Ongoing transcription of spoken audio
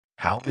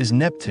How is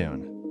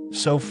Neptune,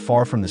 so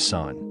far from the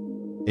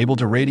Sun, able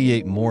to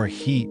radiate more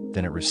heat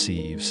than it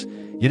receives,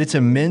 yet its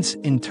immense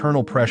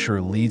internal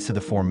pressure leads to the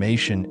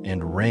formation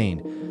and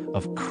rain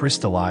of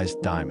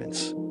crystallized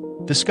diamonds?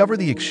 Discover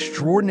the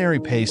extraordinary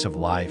pace of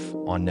life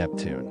on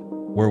Neptune,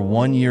 where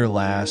 1 year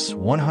lasts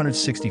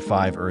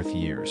 165 Earth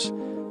years,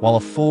 while a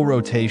full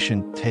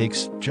rotation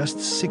takes just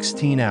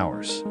 16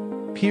 hours.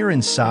 Peer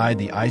inside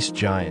the ice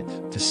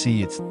giant to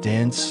see its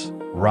dense,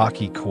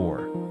 rocky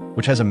core,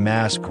 which has a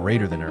mass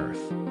greater than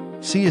Earth.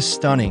 See a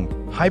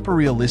stunning,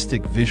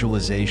 hyper-realistic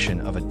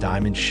visualization of a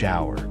diamond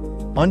shower.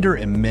 Under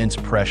immense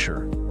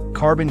pressure,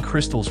 carbon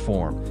crystals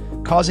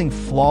form, causing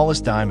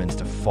flawless diamonds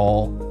to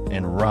fall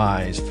and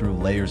rise through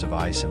layers of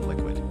ice and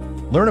liquid.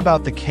 Learn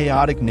about the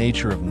chaotic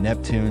nature of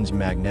Neptune's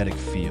magnetic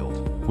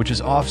field, which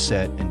is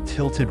offset and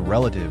tilted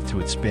relative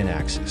to its spin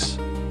axis.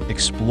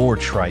 Explore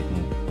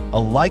Triton, a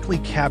likely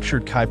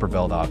captured Kuiper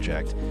Belt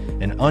object,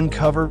 and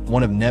uncover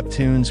one of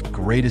Neptune's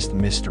greatest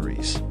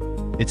mysteries,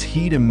 its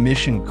heat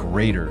emission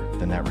greater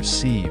than that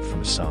received from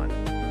the Sun.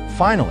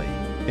 Finally,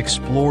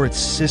 explore its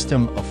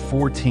system of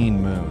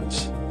 14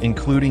 moons,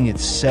 including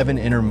its 7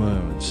 inner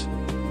moons,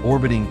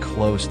 orbiting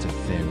close to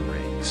thin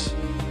rings.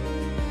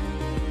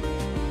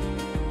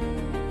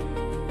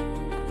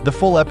 The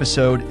full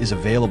episode is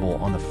available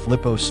on the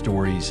Flippo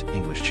Stories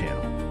English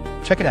channel.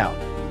 Check it out.